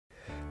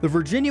The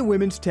Virginia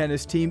women's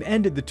tennis team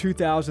ended the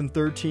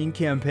 2013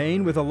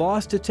 campaign with a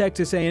loss to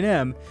Texas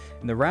A&M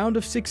in the round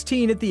of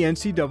 16 at the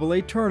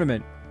NCAA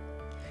tournament.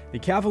 The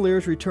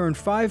Cavaliers returned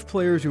 5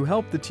 players who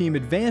helped the team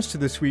advance to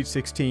the Sweet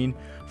 16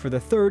 for the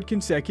 3rd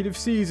consecutive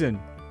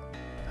season.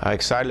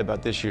 Excited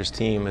about this year's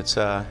team. It's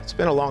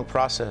been a long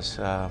process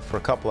for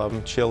a couple of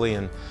them. Chili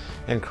and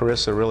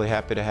Carissa, really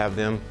happy to have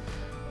them,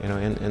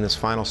 in this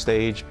final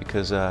stage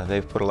because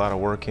they've put a lot of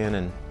work in,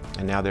 and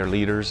now they're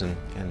leaders and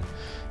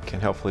can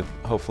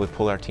hopefully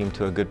pull our team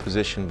to a good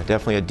position. But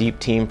definitely a deep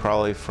team,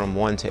 probably from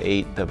 1 to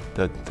 8,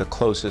 the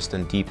closest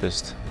and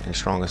deepest and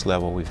strongest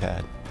level we've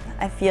had.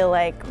 I feel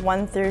like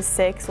 1 through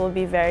 6 will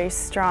be very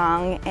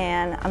strong,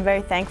 and I'm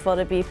very thankful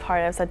to be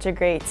part of such a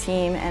great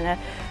team and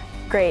a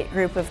great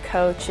group of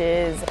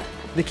coaches.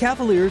 The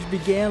Cavaliers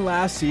began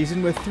last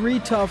season with 3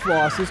 tough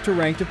losses to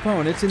ranked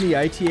opponents in the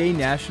ITA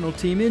national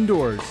team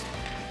indoors.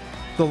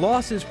 The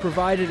losses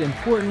provided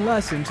important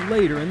lessons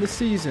later in the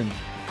season.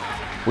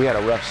 We had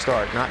a rough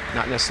start, not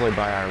necessarily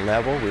by our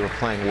level. We were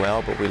playing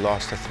well, but we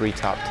lost to 3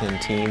 top 10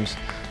 teams,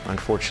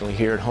 unfortunately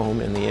here at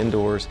home in the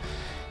indoors,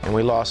 and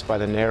we lost by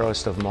the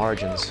narrowest of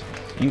margins.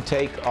 You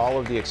take all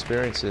of the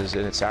experiences,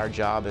 and it's our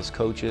job as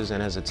coaches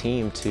and as a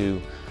team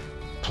to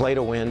play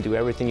to win, do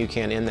everything you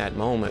can in that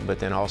moment, but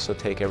then also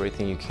take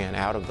everything you can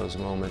out of those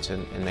moments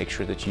and make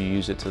sure that you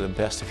use it to the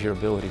best of your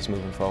abilities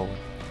moving forward.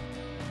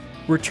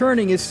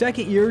 Returning is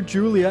second-year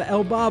Julia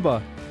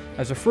Elbaba.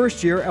 As a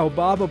first-year,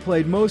 Elbaba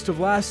played most of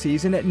last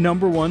season at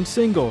 #1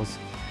 singles.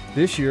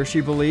 This year,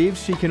 she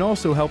believes she can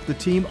also help the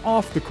team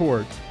off the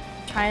court.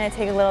 Trying to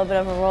take a little bit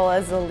of a role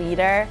as a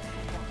leader,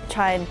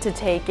 trying to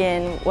take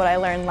in what I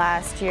learned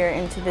last year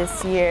into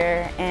this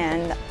year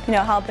and,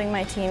 helping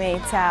my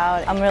teammates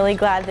out. I'm really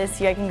glad this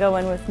year I can go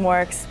in with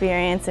more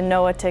experience and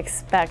know what to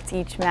expect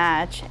each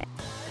match.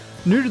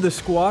 New to the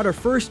squad are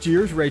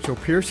first-years Rachel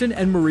Pearson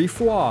and Marie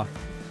Foy.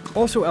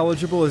 Also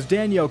eligible is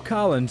Danielle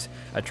Collins,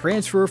 a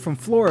transfer from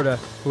Florida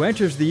who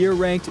enters the year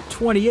ranked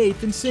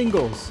 28th in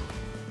singles.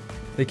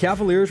 The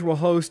Cavaliers will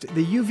host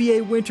the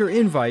UVA Winter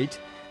Invite,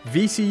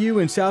 VCU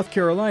in South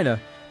Carolina,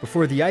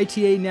 before the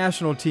ITA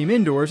national team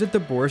indoors at the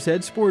Boar's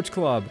Head Sports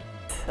Club.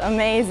 It's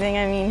amazing.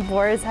 I mean,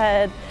 Boar's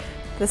Head,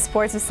 the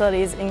sports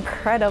facility is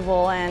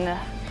incredible, and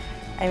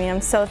I'm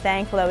so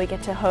thankful that we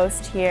get to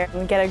host here.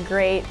 We get a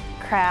great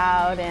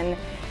crowd, and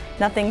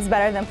nothing's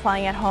better than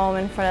playing at home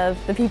in front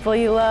of the people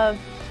you love.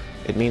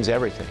 It means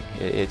everything.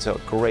 It's a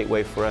great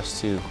way for us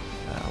to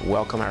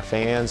welcome our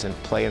fans and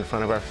play in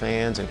front of our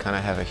fans and kind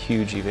of have a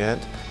huge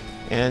event.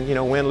 And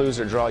win, lose,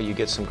 or draw, you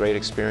get some great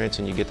experience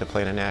and you get to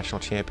play in the national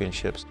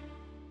championships.